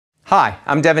Hi,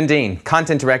 I'm Devin Dean,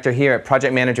 Content Director here at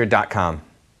ProjectManager.com.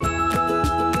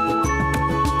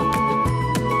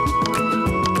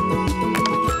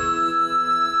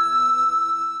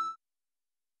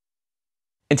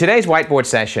 In today's whiteboard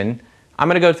session, I'm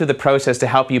going to go through the process to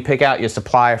help you pick out your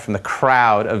supplier from the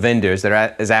crowd of vendors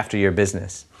that is after your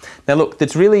business. Now look,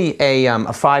 it's really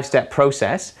a five-step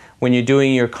process when you're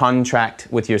doing your contract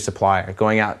with your supplier,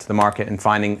 going out to the market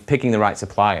and picking the right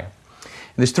supplier.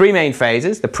 There's three main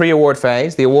phases: the pre-award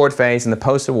phase, the award phase, and the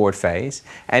post-award phase.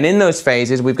 And in those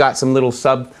phases, we've got some little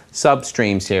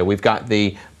sub-streams here. We've got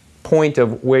the point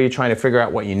of where you're trying to figure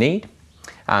out what you need,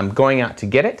 going out to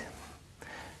get it,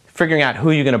 figuring out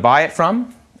who you're going to buy it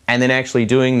from, and then actually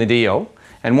doing the deal.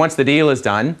 And once the deal is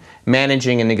done,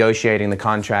 managing and negotiating the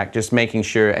contract, just making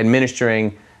sure,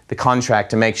 administering the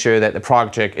contract to make sure that the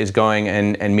project is going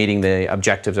and meeting the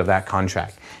objectives of that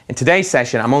contract. In today's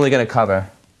session, I'm only going to cover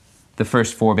the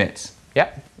first 4 bits.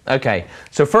 Yep. Okay.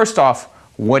 So first off,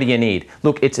 what do you need?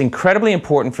 Look, it's incredibly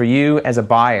important for you as a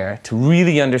buyer to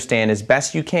really understand as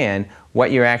best you can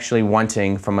what you're actually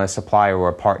wanting from a supplier or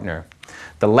a partner.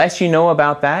 The less you know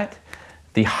about that,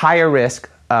 the higher risk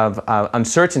of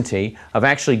uncertainty of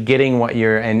actually getting what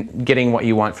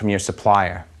you want from your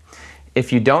supplier.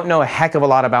 If you don't know a heck of a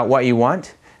lot about what you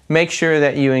want, make sure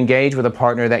that you engage with a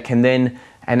partner that can then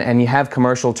and you have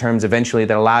commercial terms eventually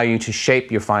that allow you to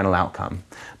shape your final outcome.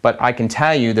 But I can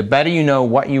tell you, the better you know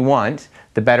what you want,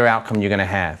 the better outcome you're going to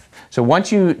have. So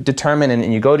once you determine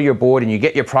and you go to your board and you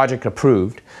get your project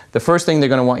approved, the first thing they're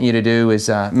going to want you to do is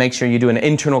make sure you do an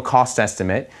internal cost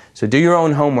estimate. So do your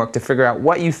own homework to figure out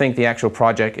what you think the actual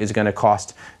project is going to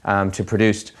cost to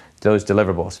produce those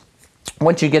deliverables.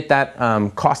 Once you get that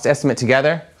cost estimate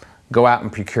together, go out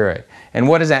and procure it. And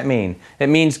what does that mean? It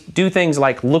means do things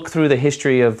like look through the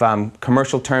history of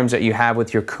commercial terms that you have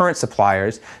with your current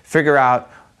suppliers, figure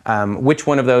out which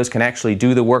one of those can actually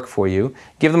do the work for you,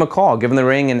 give them a call, give them the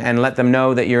ring, and let them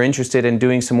know that you're interested in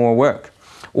doing some more work.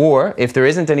 Or if there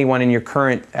isn't anyone in your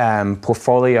current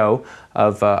portfolio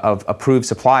of approved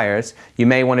suppliers, you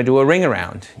may want to do a ring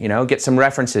around, get some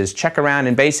references, check around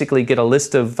and basically get a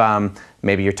list of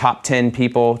maybe your top 10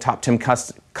 people, top 10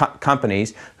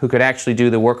 companies who could actually do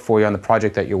the work for you on the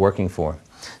project that you're working for.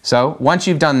 So once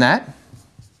you've done that,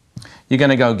 you're going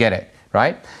to go get it.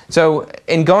 Right? So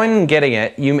in going and getting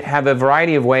it, you have a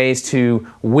variety of ways to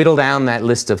whittle down that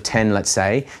list of 10, let's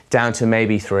say, down to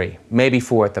maybe 3, maybe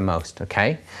 4 at the most,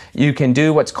 okay? You can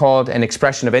do what's called an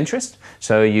expression of interest.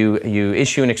 So you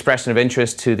issue an expression of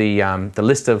interest to the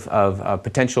list of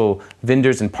potential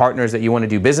vendors and partners that you want to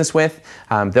do business with.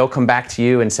 They'll come back to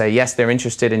you and say, yes, they're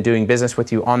interested in doing business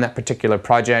with you on that particular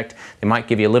project. They might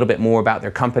give you a little bit more about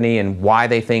their company and why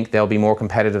they think they'll be more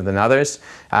competitive than others.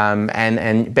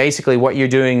 And basically what you're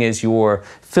doing is you're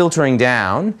filtering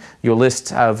down your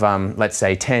list of, let's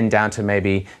say, 10 down to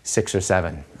maybe 6 or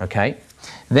 7, okay?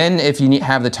 Then if you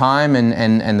have the time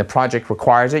and the project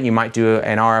requires it, you might do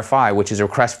an RFI, which is a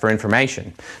request for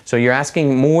information. So you're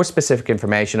asking more specific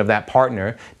information of that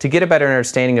partner to get a better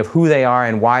understanding of who they are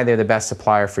and why they're the best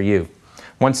supplier for you.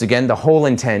 Once again, the whole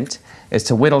intent is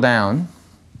to whittle down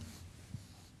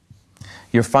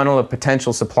your funnel of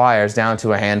potential suppliers down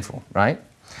to a handful, right?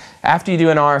 After you do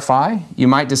an RFI, you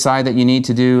might decide that you need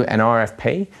to do an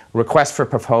RFP, request for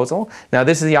proposal. Now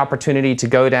this is the opportunity to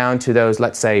go down to those,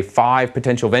 let's say, 5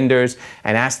 potential vendors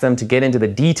and ask them to get into the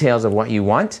details of what you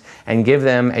want and give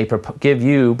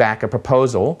you back a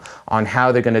proposal on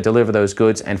how they're going to deliver those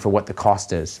goods and for what the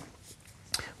cost is.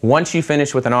 Once you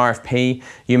finish with an RFP,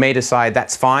 you may decide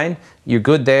that's fine, you're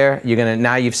good there,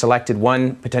 now you've selected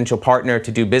one potential partner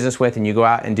to do business with and you go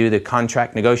out and do the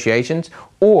contract negotiations.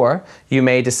 Or you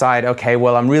may decide, okay,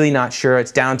 well, I'm really not sure,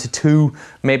 it's down to 2,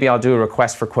 maybe I'll do a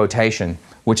request for quotation,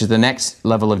 which is the next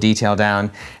level of detail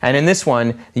down. And in this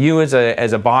one, you as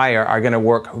a buyer are going to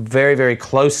work very, very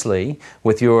closely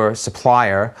with your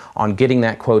supplier on getting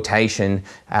that quotation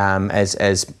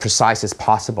as precise as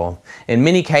possible. In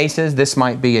many cases, this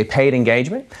might be a paid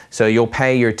engagement. So you'll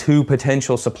pay your 2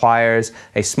 potential suppliers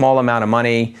a small amount of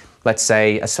money, let's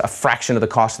say a fraction of the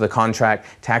cost of the contract,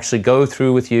 to actually go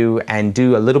through with you and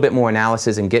do a little bit more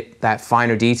analysis and get that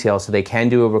finer detail so they can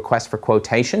do a request for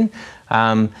quotation.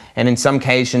 And in some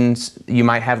cases, you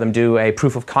might have them do a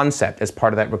proof of concept as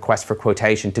part of that request for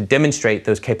quotation to demonstrate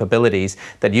those capabilities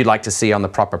that you'd like to see on the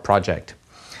proper project.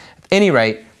 At any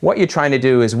rate, what you're trying to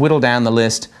do is whittle down the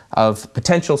list of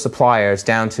potential suppliers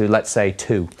down to, let's say,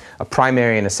 2, a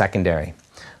primary and a secondary.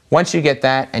 Once you get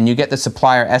that and you get the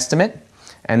supplier estimate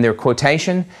and their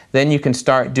quotation, then you can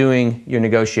start doing your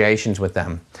negotiations with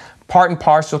them. Part and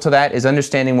parcel to that is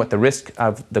understanding what the risk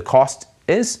of the cost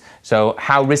is. So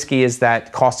how risky is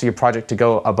that cost of your project to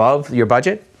go above your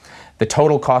budget, the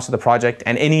total cost of the project,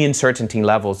 and any uncertainty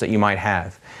levels that you might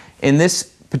have. In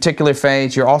this particular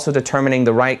phase, you're also determining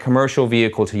the right commercial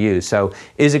vehicle to use. So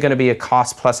is it going to be a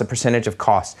cost plus a percentage of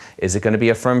cost? Is it going to be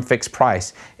a firm fixed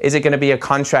price? Is it going to be a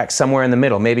contract somewhere in the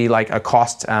middle, maybe like a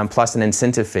cost plus an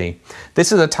incentive fee?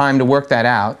 This is a time to work that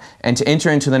out and to enter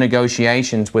into the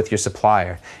negotiations with your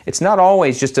supplier. It's not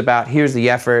always just about here's the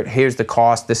effort, here's the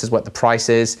cost, this is what the price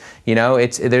is. You know,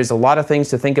 there's a lot of things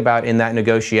to think about in that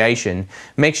negotiation.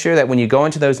 Make sure that when you go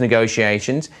into those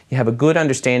negotiations, you have a good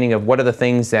understanding of what are the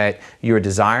things that you're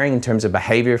desiring in terms of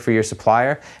behavior for your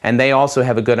supplier, and they also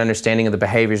have a good understanding of the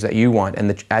behaviors that you want and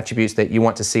the attributes that you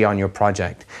want to see on your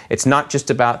project. It's not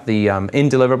just about the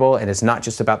end deliverable, and it's not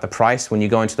just about the price. When you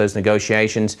go into those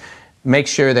negotiations, make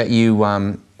sure that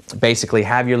you basically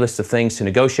have your list of things to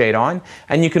negotiate on,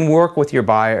 and you can work with your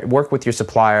buyer, work with your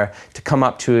supplier to come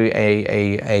up to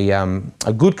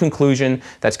a good conclusion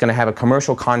that's going to have a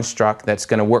commercial construct that's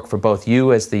going to work for both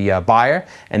you as the buyer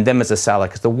and them as a seller.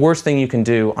 Because the worst thing you can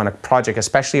do on a project,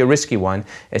 especially a risky one,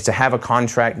 is to have a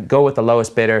contract, go with the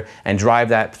lowest bidder, and drive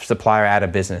that supplier out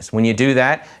of business. When you do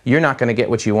that, you're not going to get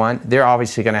what you want. They're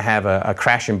obviously going to have a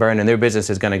crash and burn, and their business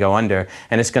is going to go under,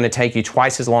 and it's going to take you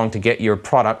twice as long to get your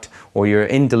product or your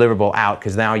end deliverable out,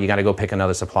 because now you got to go pick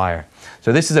another supplier.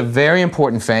 So this is a very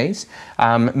important phase.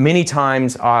 Many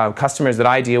times customers that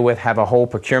I deal with have a whole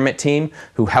procurement team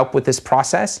who help with this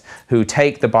process, who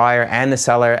take the buyer and the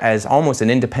seller as almost an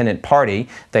independent party.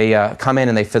 They come in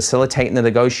and they facilitate the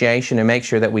negotiation and make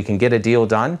sure that we can get a deal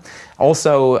done.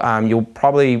 Also, you'll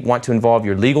probably want to involve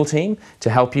your legal team to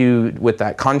help you with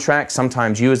that contract.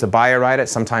 Sometimes you as the buyer write it,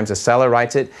 sometimes the seller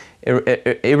writes it.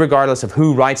 Irregardless of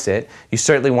who writes it, you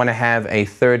certainly want to have a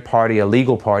third party, a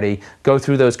legal party, go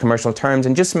through those commercial terms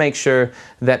and just make sure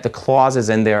that the clauses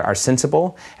in there are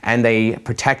sensible and they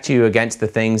protect you against the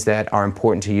things that are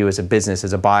important to you as a business,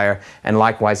 as a buyer, and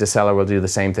likewise the seller will do the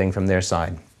same thing from their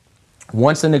side.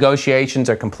 Once the negotiations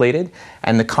are completed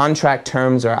and the contract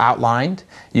terms are outlined,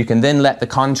 you can then let the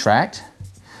contract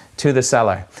to the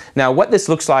seller. Now what this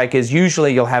looks like is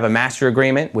usually you'll have a master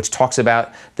agreement which talks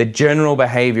about the general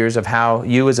behaviors of how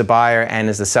you as a buyer and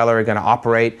as the seller are going to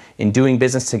operate in doing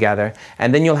business together,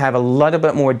 and then you'll have a little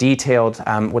bit more detailed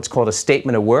what's called a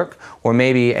statement of work, or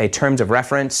maybe a terms of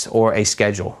reference or a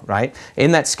schedule, right?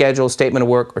 In that schedule, statement of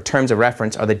work, or terms of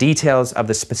reference are the details of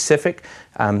the specific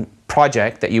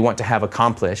project that you want to have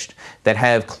accomplished, that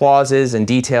have clauses and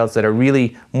details that are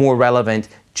really more relevant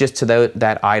just to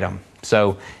that item.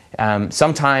 So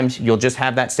sometimes you'll just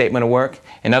have that statement of work,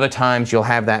 and other times you'll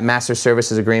have that master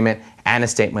services agreement and a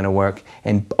statement of work.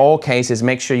 In all cases,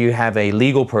 make sure you have a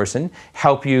legal person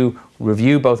help you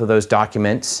review both of those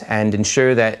documents and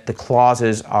ensure that the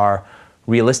clauses are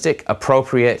realistic,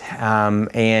 appropriate,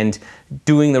 and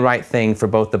doing the right thing for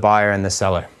both the buyer and the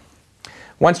seller.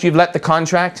 Once you've let the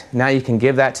contract, now you can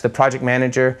give that to the project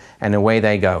manager and away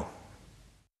they go.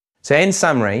 So in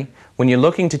summary, when you're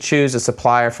looking to choose a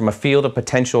supplier from a field of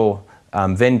potential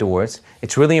vendors,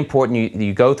 it's really important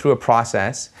you go through a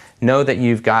process, know that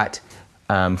you've got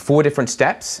 4 different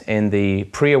steps in the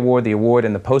pre-award, the award,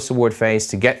 and the post-award phase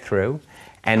to get through.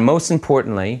 And most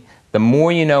importantly, the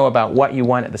more you know about what you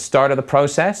want at the start of the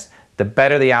process, the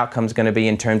better the outcome is going to be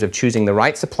in terms of choosing the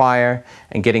right supplier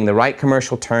and getting the right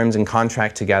commercial terms and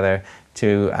contract together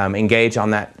to engage on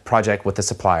that project with the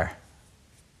supplier.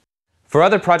 For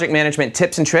other project management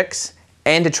tips and tricks,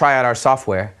 and to try out our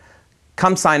software,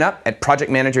 come sign up at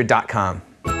projectmanager.com.